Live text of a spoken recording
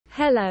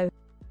Hello.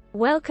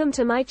 Welcome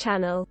to my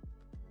channel.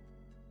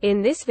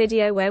 In this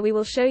video where we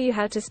will show you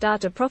how to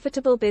start a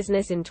profitable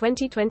business in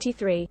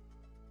 2023.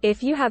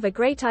 If you have a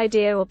great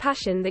idea or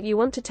passion that you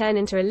want to turn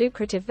into a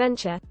lucrative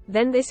venture,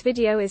 then this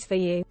video is for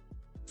you.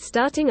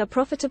 Starting a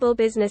profitable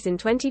business in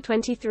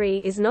 2023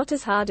 is not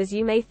as hard as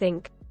you may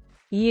think.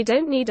 You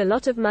don't need a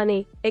lot of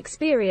money,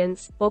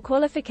 experience, or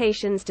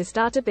qualifications to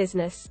start a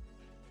business.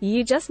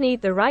 You just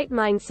need the right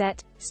mindset,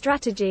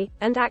 strategy,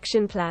 and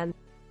action plan.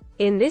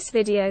 In this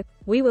video,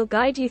 we will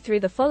guide you through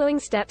the following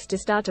steps to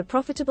start a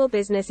profitable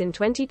business in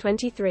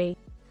 2023.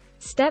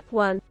 Step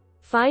 1.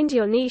 Find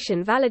your niche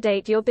and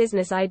validate your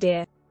business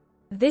idea.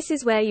 This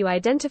is where you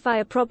identify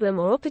a problem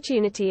or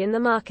opportunity in the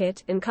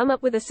market and come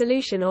up with a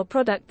solution or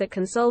product that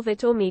can solve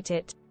it or meet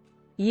it.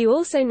 You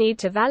also need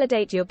to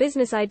validate your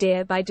business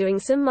idea by doing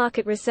some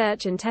market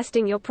research and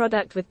testing your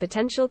product with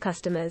potential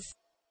customers.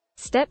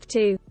 Step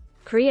 2.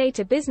 Create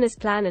a business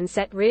plan and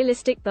set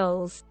realistic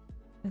goals.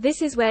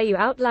 This is where you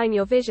outline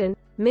your vision,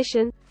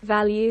 mission,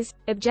 values,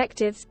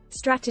 objectives,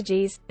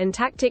 strategies, and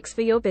tactics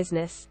for your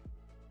business.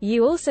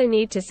 You also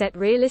need to set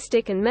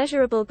realistic and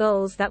measurable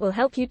goals that will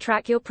help you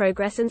track your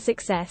progress and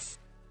success.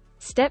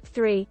 Step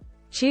 3.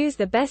 Choose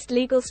the best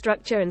legal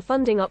structure and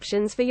funding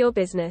options for your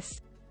business.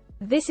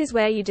 This is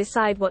where you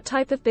decide what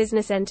type of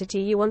business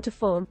entity you want to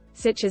form,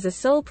 such as a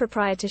sole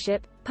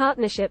proprietorship,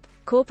 partnership,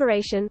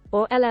 corporation,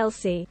 or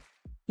LLC.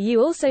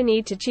 You also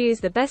need to choose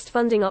the best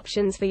funding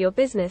options for your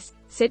business,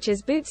 such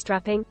as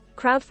bootstrapping,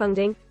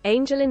 crowdfunding,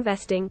 angel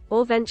investing,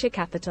 or venture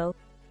capital.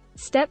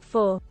 Step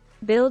 4.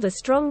 Build a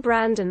strong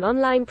brand and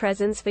online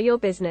presence for your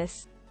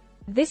business.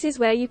 This is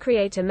where you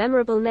create a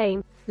memorable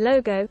name,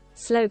 logo,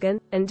 slogan,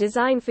 and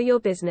design for your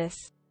business.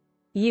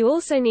 You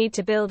also need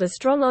to build a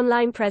strong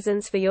online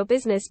presence for your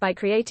business by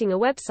creating a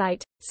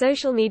website,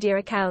 social media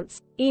accounts,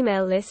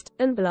 email list,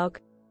 and blog.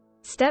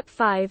 Step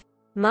 5.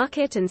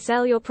 Market and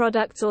sell your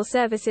products or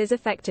services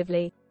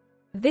effectively.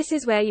 This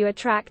is where you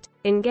attract,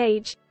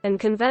 engage,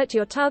 and convert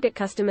your target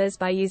customers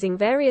by using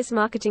various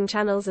marketing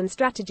channels and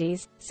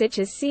strategies, such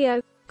as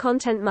SEO,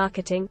 content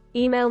marketing,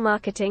 email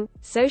marketing,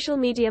 social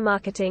media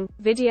marketing,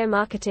 video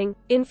marketing,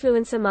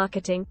 influencer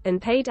marketing, and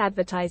paid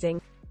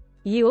advertising.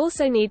 You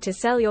also need to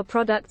sell your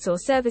products or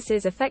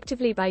services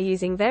effectively by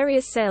using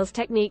various sales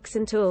techniques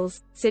and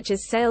tools, such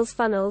as sales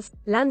funnels,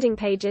 landing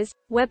pages,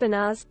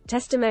 webinars,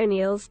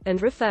 testimonials, and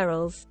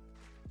referrals.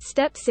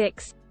 Step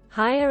 6.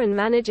 Hire and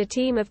manage a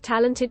team of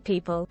talented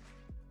people.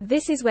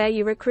 This is where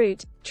you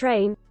recruit,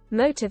 train,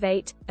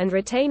 motivate, and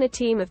retain a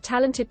team of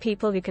talented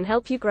people who can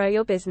help you grow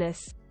your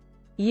business.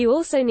 You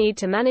also need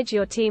to manage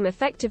your team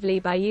effectively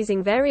by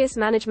using various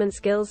management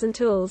skills and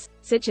tools,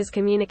 such as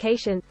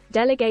communication,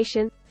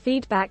 delegation,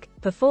 feedback,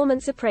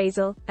 performance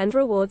appraisal, and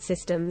reward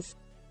systems.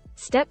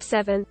 Step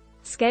 7.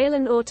 Scale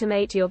and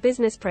automate your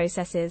business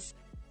processes.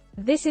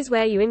 This is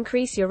where you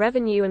increase your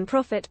revenue and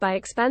profit by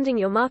expanding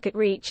your market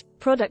reach,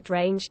 product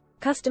range,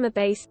 customer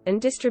base,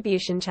 and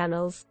distribution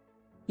channels.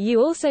 You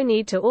also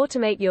need to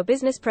automate your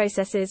business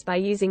processes by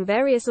using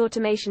various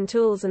automation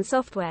tools and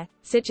software,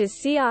 such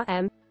as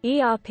CRM,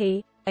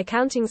 ERP,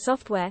 accounting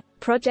software,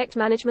 project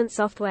management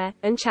software,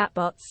 and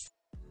chatbots.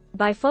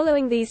 By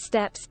following these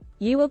steps,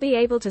 you will be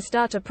able to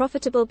start a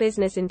profitable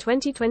business in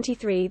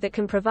 2023 that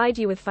can provide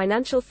you with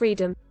financial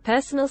freedom,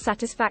 personal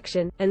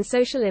satisfaction, and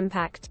social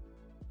impact.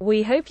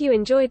 We hope you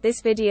enjoyed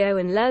this video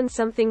and learned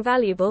something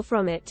valuable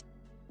from it.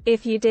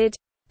 If you did,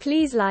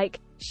 please like,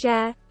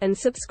 share, and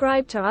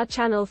subscribe to our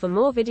channel for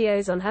more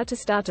videos on how to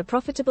start a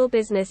profitable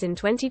business in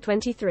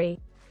 2023.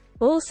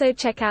 Also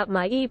check out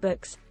my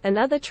ebooks and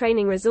other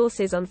training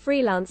resources on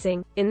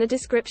freelancing in the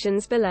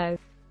descriptions below.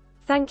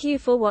 Thank you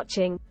for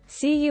watching.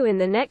 See you in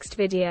the next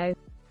video.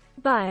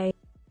 Bye.